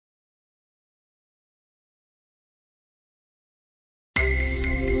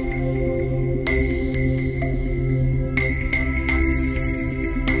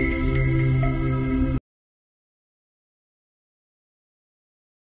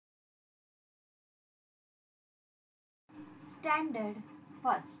Standard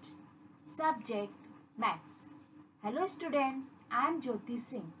first. Subject Maths. Hello student, I am Jyoti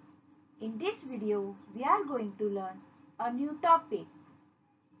Singh. In this video, we are going to learn a new topic.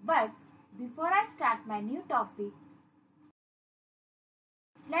 But before I start my new topic,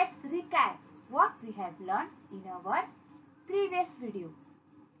 let's recap what we have learned in our previous video.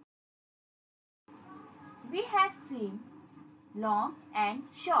 We have seen long and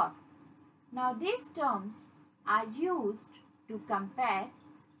short. Now these terms are used to compare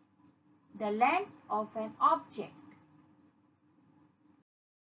the length of an object.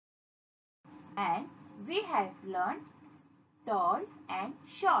 And we have learned tall and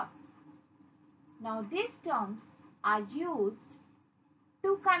short. Now these terms are used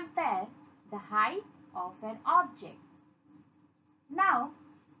to compare the height of an object. Now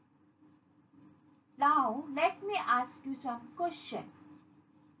let me ask you some question.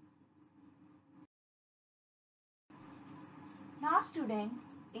 Now student,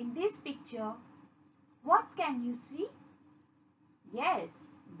 in this picture, what can you see?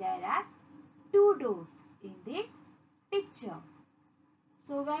 Yes, there are two doors in this picture.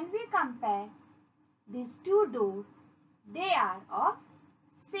 So when we compare these two doors, they are of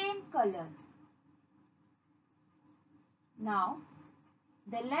same color. Now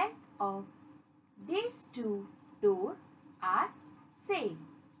the length of these two doors are same.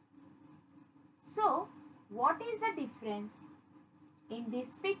 So what is the difference in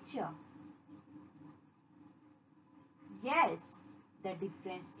this picture? Yes, the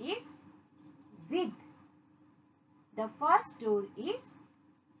difference is width. The first door is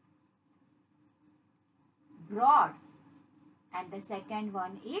broad and the second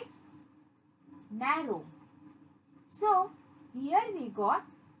one is narrow. So here we got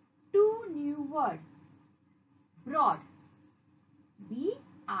two new words. Broad,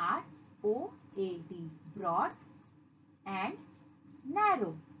 B-R-O-A-D, broad, and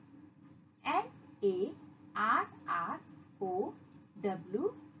narrow, N-A-R-R-O-W,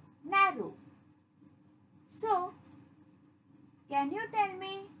 narrow. So, can you tell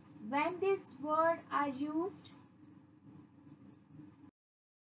me when these words are used?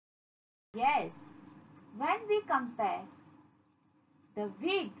 Yes, when we compare the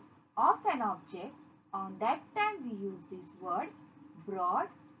width of an object, on that time we use this word broad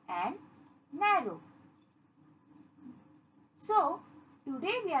and narrow. So,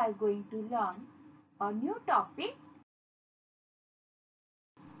 today we are going to learn a new topic,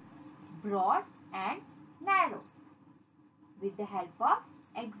 broad and narrow, with the help of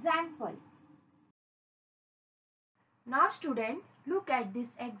example. Now student, look at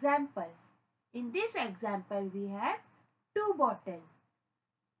this example. In this example we have two bottles.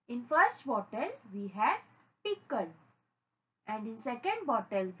 In first bottle we have pickle and in second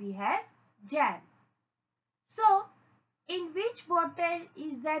bottle we have jam. So, in which bottle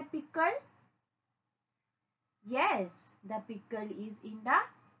is there pickle? Yes, the pickle is in the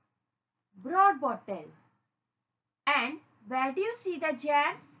broad bottle. And where do you see the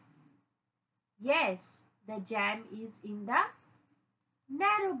jam? Yes, the jam is in the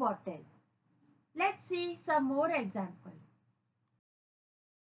narrow bottle. Let's see some more example.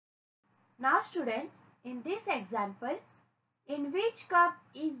 Now student, in this example, in which cup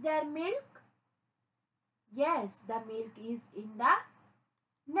is there milk? Yes, the milk is in the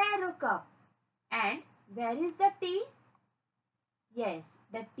narrow cup. And where is the tea? Yes,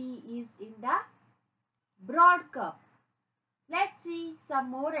 the tea is in the broad cup. Let's see some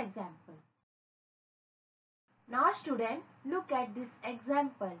more example. Now student, look at this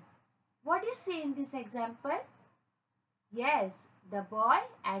example. What do you see in this example? Yes, the boy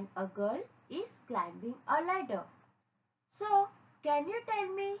and a girl is climbing a ladder. So, can you tell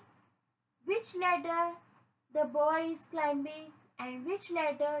me which ladder the boy is climbing and which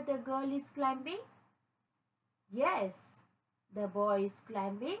ladder the girl is climbing? Yes, the boy is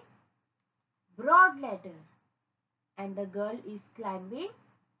climbing broad ladder and the girl is climbing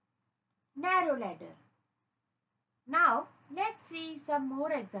narrow ladder. Now, let's see some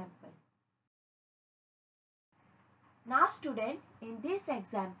more example. Now student, in this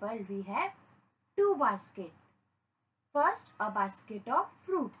example we have two baskets. First, a basket of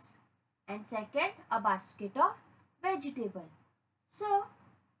fruits and second, a basket of vegetable. So,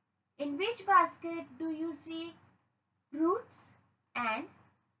 in which basket do you see fruits and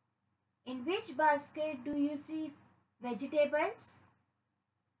in which basket do you see vegetables?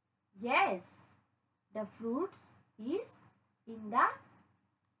 Yes, the fruits is in the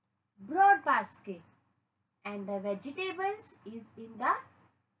broad basket and the vegetables is in the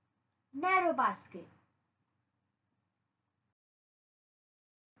narrow basket.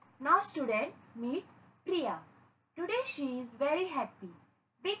 Now student, meet Priya. Today she is very happy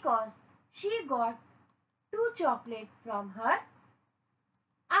because she got two chocolates from her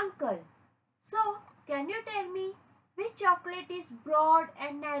uncle. So, can you tell me which chocolate is broad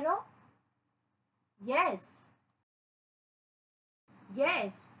and narrow? Yes,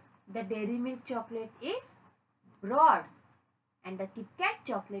 yes, the Dairy Milk chocolate is broad and the Kit Kat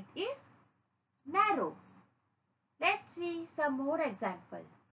chocolate is narrow. Let's see some more example.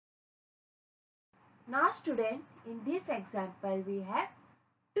 Now student, in this example we have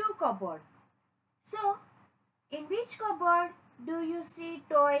two cupboard. So, in which cupboard do you see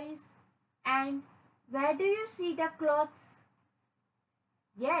toys and where do you see the clothes?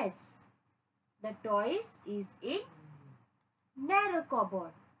 Yes, the toys is in narrow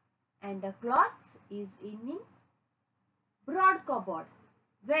cupboard and the clothes is in broad cupboard.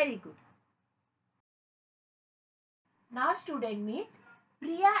 Very good. Now student meet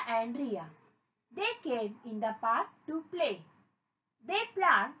Priya and Riya. They came in the park to play. They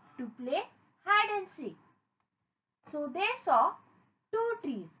planned to play hide and seek. So they saw two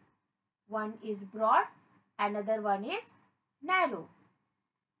trees. One is broad, another one is narrow.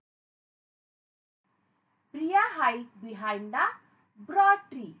 Priya hid behind the broad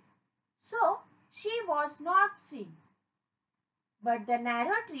tree, so she was not seen. But the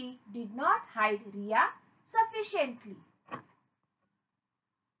narrow tree did not hide Riya sufficiently.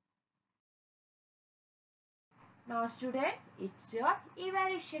 Now student, it's your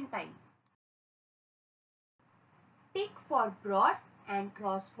evaluation time. Tick for broad and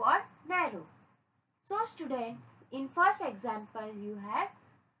cross for narrow. So student, in first example you have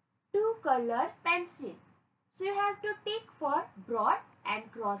two color pencil. So you have to tick for broad and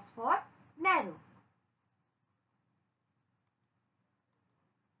cross for narrow.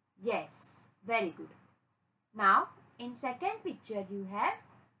 Yes, very good. Now in second picture you have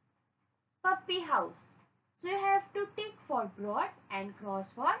puppy house. So you have to tick for broad and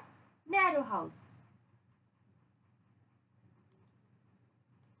cross for narrow house.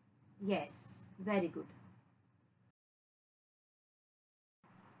 Yes, very good.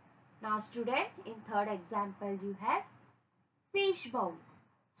 Now student, in third example you have fish bowl.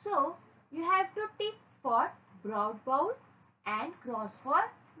 So you have to tick for broad bowl and cross for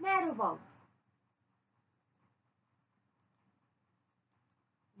narrow bowl.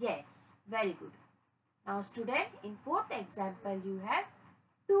 Yes, very good. Now student, in fourth example you have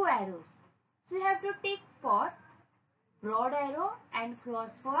two arrows. So you have to tick for broad arrow and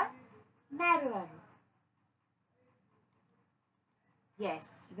cross for narrow arrow.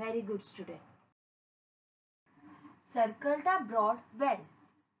 Yes, very good student. Circle the broad well.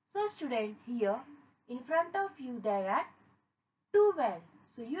 So student, here in front of you there are two well.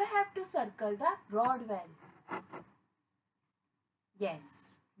 So you have to circle the broad well.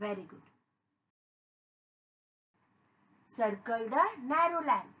 Yes, very good. Circle the narrow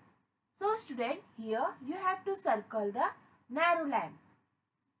lamp. So student, here you have to circle the narrow lamp.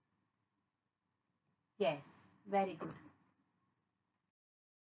 Yes, very good.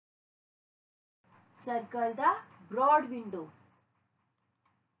 Circle the broad window.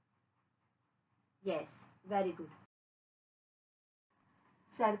 Yes, very good.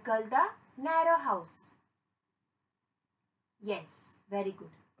 Circle the narrow house. Yes, very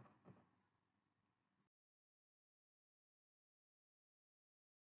good.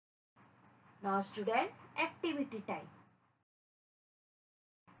 Now student, activity time.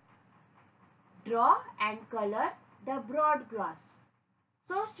 Draw and color the broad glass.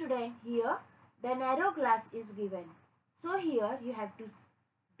 So student, here the narrow glass is given. So here you have to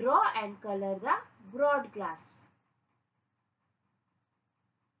draw and color the broad glass.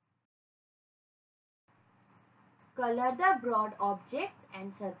 Color the broad object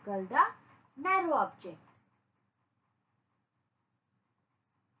and circle the narrow object.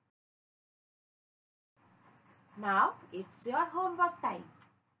 Now it's your homework time.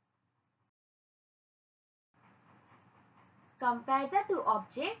 Compare the two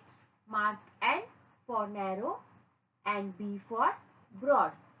objects, mark N for narrow and B for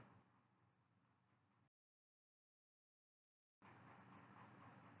broad.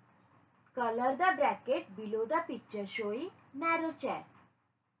 Color the bracket below the picture showing narrow chair.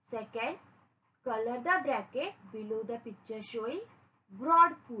 Second, color the bracket below the picture showing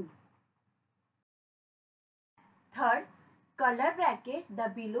broad pool. Third, color bracket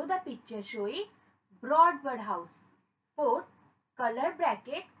the below the picture showing broad birdhouse. Fourth, color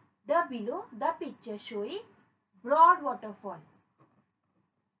bracket the below the picture showing broad waterfall.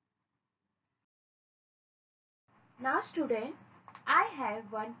 Now student, I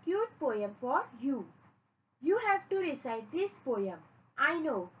have one cute poem for you. You have to recite this poem. I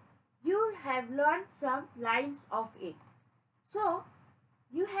know you have learned some lines of it. So,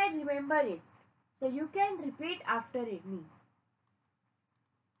 you had remembered it. So, you can repeat after me.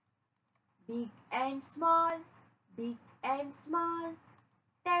 Big and small, big and small.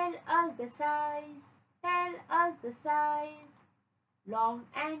 Tell us the size, tell us the size. Long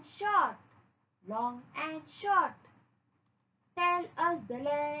and short, long and short. Tell us the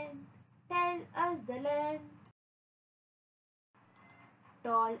length, tell us the length.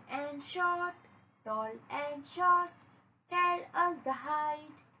 Tall and short, tall and short. Tell us the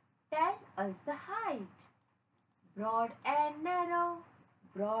height, tell us the height. Broad and narrow,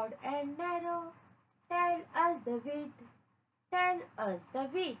 broad and narrow. Tell us the width, tell us the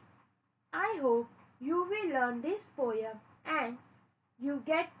width. I hope you will learn this poem and you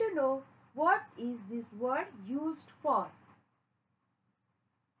get to know what is this word used for.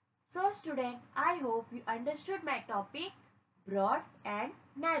 So student, I hope you understood my topic, broad and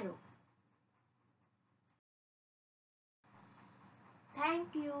narrow.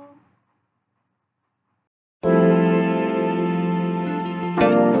 Thank you.